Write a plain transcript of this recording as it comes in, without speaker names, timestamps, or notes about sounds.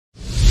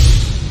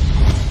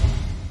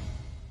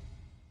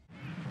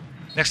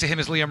Next to him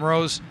is Liam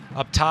Rose.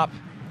 Up top,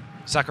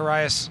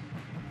 Zacarías.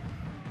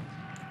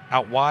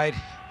 Out wide,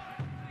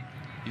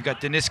 you've got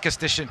Denis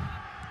Kostyshyn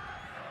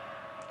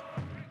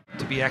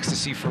to be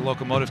ecstasy for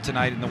Locomotive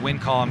tonight in the win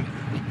column.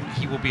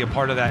 He will be a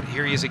part of that.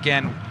 Here he is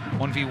again,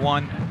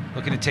 1v1,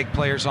 looking to take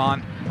players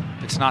on.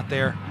 It's not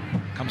there.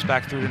 Comes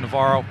back through to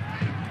Navarro.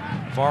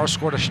 Navarro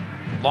scored a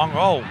long,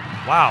 oh,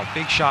 wow,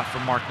 big shot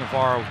from Marc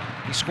Navarro.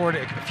 He scored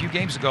a few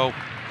games ago,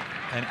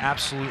 an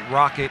absolute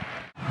rocket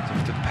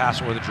to the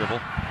pass or the dribble.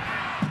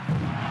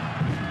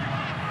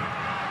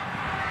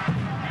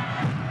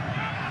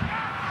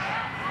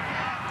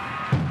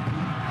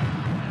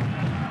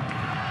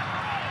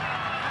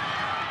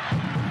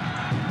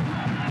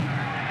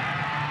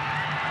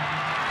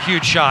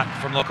 Huge shot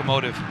from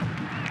Locomotive.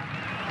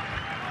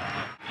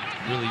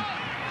 Really,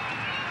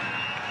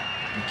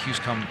 McHugh's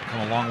come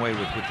a long way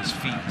with his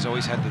feet. He's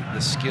always had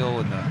the skill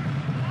and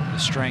the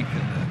strength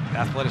and the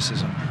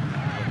athleticism.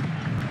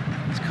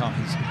 He's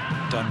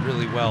done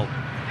really well in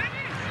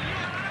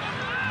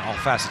all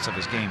facets of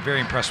his game. Very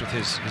impressed with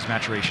his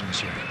maturation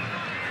this year.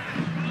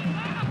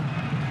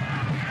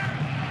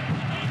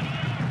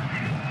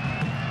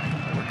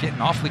 We're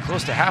getting awfully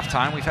close to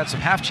halftime. We've had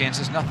some half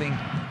chances, nothing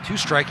too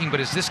striking,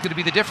 but is this going to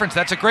be the difference?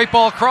 That's a great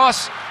ball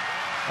across.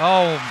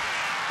 Oh,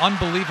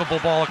 unbelievable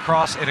ball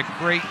across, and a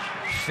great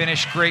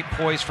finish, great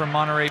poise from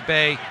Monterey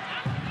Bay.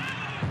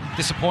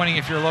 Disappointing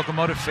if you're a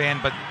Locomotive fan,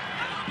 but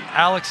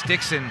Alex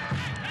Dixon,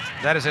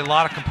 that is a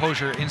lot of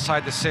composure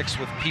inside the 6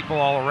 with people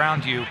all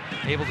around you,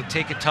 able to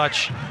take a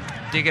touch,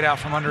 dig it out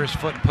from under his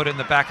foot and put it in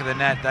the back of the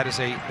net. That is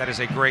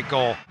a great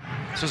goal.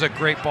 This was a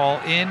great ball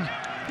in.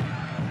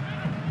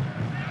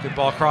 Good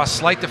ball across,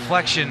 slight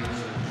deflection.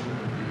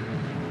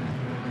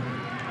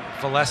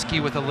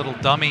 Valesky with a little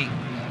dummy,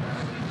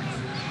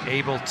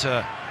 able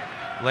to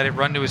let it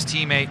run to his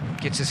teammate,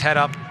 gets his head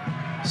up,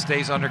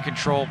 stays under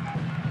control.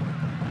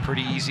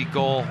 Pretty easy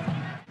goal.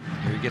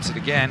 Here he gets it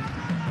again,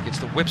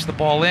 whips the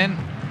ball in,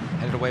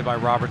 headed away by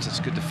Roberts. It's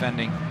good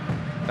defending.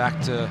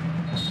 Back to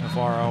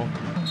Navarro,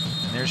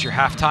 and there's your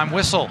halftime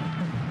whistle.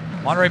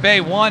 Monterey Bay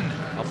 1,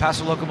 El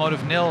Paso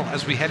Locomotive 0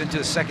 as we head into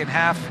the second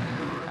half.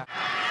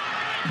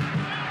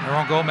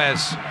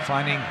 Gómez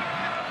finding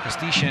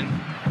Kostyshyn.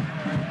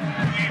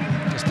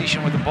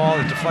 Kostyshyn with the ball,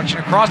 the deflection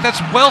across. That's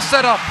well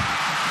set up.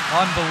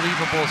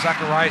 Unbelievable.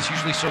 Zacarías,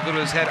 usually so good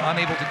with his head,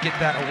 unable to get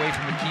that away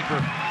from the keeper.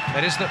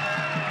 That is the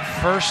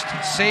first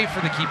save for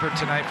the keeper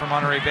tonight for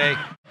Monterey Bay.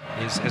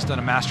 Has done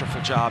a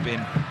masterful job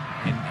in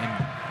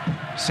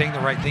saying the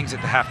right things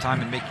at the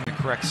halftime and making the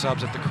correct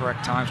subs at the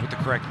correct times with the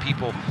correct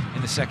people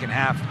in the second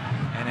half.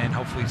 And then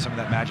hopefully some of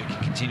that magic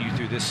can continue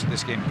through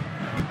this game.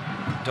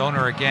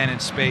 Donor again in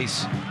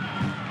space.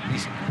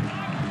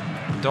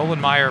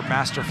 Dolenmeyer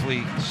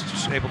masterfully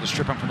able to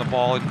strip him from the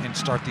ball and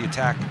start the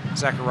attack.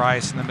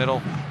 Zacarías in the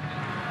middle.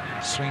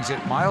 Swings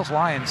it. Miles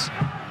Lyons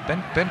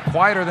been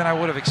quieter than I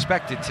would have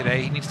expected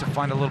today. He needs to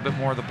find a little bit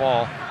more of the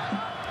ball.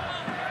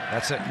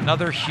 That's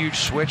another huge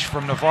switch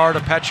from Navarro to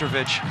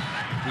Petrovic.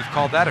 We've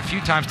called that a few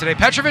times today.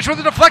 Petrovic with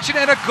a deflection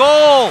and a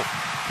goal.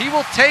 He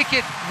will take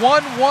it.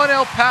 1-1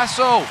 El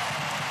Paso.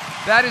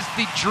 That is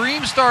the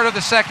dream start of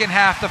the second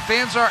half. The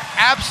fans are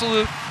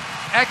absolute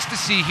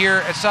ecstasy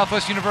here at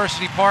Southwest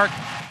University Park.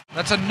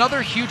 That's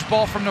another huge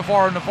ball from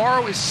Navarro.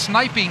 Navarro is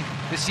sniping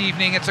this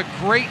evening. It's a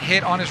great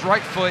hit on his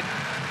right foot.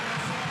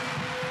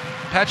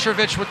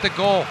 Petrovic with the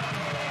goal.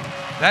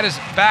 That is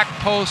back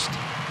post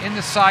in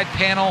the side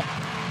panel.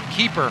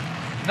 Keeper.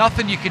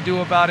 Nothing you can do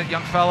about it,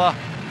 young fella.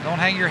 Don't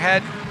hang your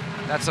head.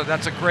 That's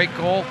a great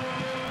goal.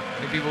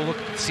 Maybe we'll look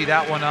to see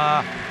that one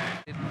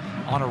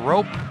on a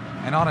rope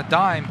and on a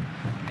dime.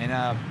 And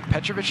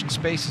Petrovic in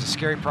space is a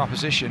scary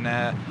proposition.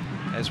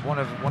 As one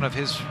of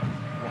his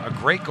a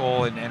great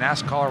goal and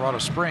asked Colorado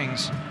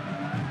Springs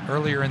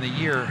earlier in the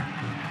year,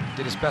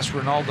 did his best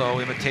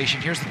Ronaldo imitation.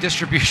 Here's the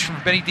distribution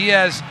from Benny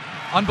Diaz.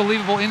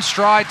 Unbelievable in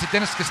stride to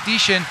Denis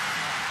Kostyshyn.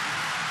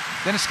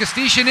 Denis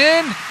Kostyshyn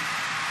in.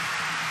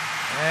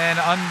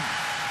 And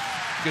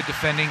good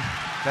defending.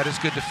 That is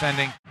good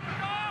defending.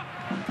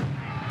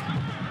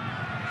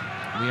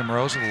 Liam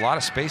Rose with a lot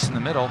of space in the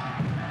middle.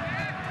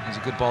 Has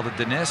a good ball to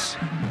Denis.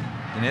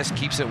 Denis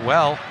keeps it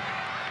well.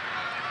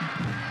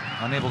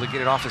 Unable to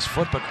get it off his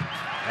foot, but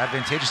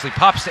advantageously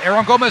pops to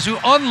Gómez, who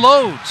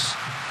unloads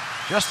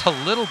just a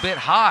little bit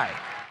high.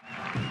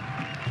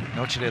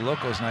 Noche de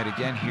Locos night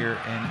again here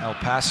in El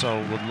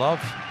Paso.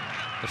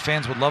 The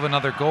fans would love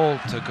another goal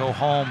to go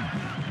home,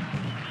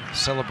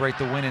 celebrate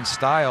the win in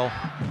style.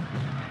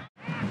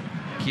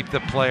 Keep the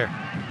player.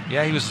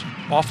 Yeah, he was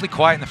awfully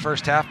quiet in the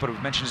first half, but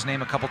we've mentioned his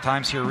name a couple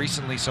times here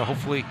recently, so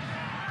hopefully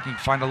he can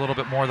find a little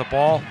bit more of the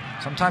ball.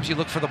 Sometimes you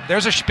look for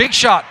there's a big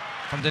shot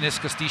from Denis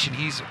Kostyshyn.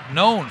 He's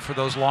known for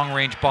those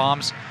long-range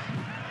bombs.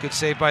 Good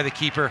save by the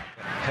keeper.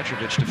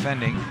 Petrovic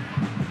defending.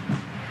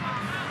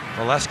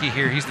 Valesky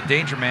here, he's the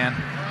danger man.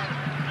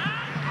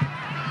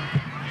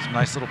 Some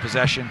nice little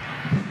possession.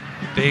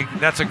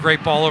 That's a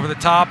great ball over the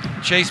top.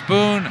 Chase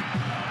Boone,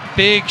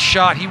 big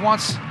shot. He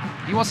wants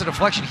a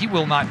deflection. He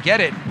will not get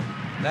it.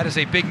 That is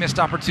a big missed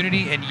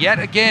opportunity, and yet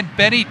again,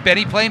 Benny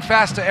playing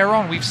fast to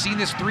Aaron. We've seen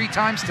this 3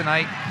 times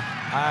tonight.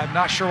 I'm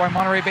not sure why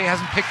Monterey Bay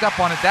hasn't picked up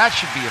on it. That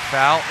should be a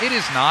foul. It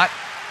is not.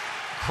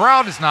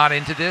 Crowd is not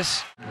into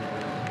this.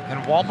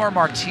 And Walmar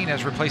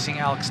Martinez replacing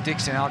Alex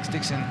Dixon. Alex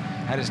Dixon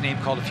had his name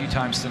called a few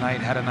times tonight,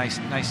 had a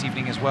nice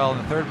evening as well. In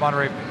the third,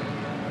 Monterey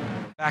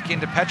back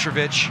into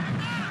Petrovic.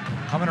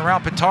 Coming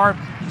around Petar,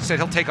 he said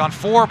he'll take on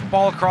 4.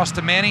 Ball across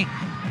to Manny.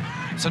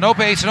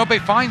 Sanope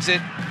finds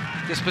it.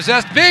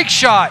 Dispossessed, big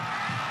shot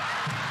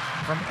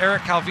from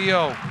Eric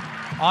Calvillo.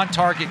 On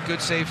target,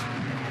 good save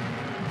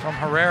from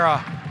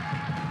Herrera.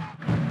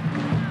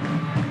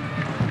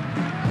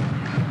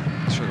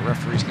 I'm sure the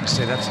referee's gonna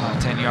say that's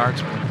not 10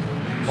 yards.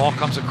 Ball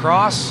comes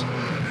across,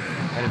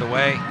 headed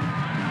away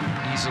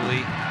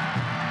easily,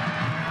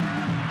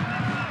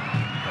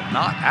 but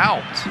not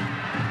out.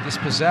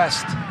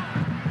 Dispossessed.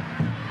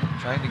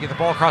 Trying to get the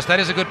ball across. That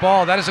is a good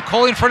ball. That is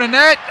Okoli in front of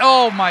net.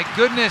 Oh my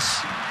goodness.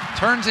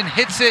 Turns and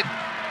hits it.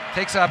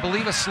 Takes, I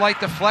believe, a slight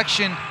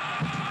deflection.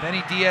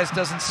 Benny Diaz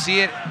doesn't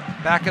see it.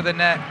 Back of the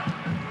net.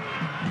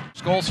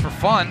 Goals for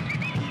fun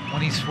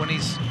when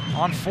he's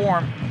on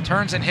form.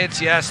 Turns and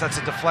hits. Yes, that's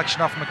a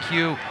deflection off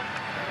McHugh.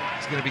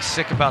 He's going to be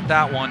sick about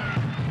that one.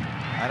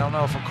 I don't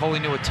know if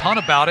Okoli knew a ton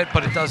about it,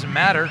 but it doesn't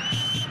matter.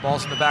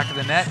 Ball's in the back of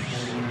the net.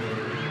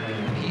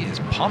 And he is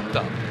pumped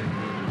up.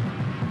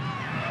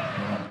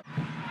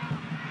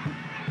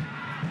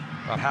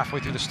 About halfway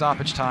through the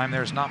stoppage time.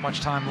 There's not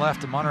much time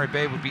left. And Monterey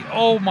Bay would be,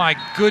 oh my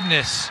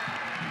goodness.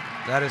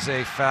 That is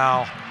a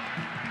foul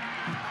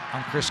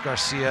on Chris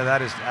Garcia.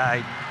 That is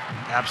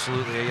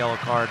absolutely a yellow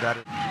card.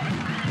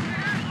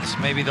 This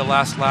may be the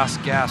last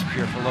gasp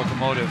here for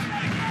Locomotive.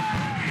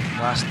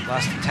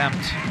 Last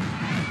attempt.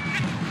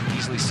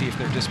 Easily see if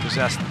they're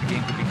dispossessed. The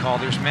game could be called.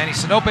 There's Manny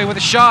Sanope with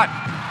a shot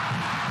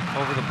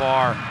over the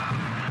bar.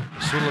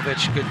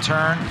 Sulovic, good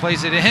turn,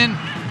 plays it in.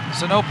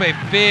 Sanope,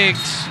 big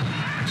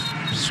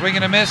swing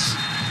and a miss,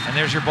 and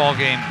there's your ball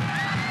game.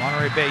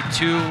 Monterey Bay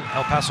 2,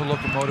 El Paso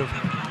Locomotive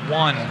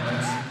 1.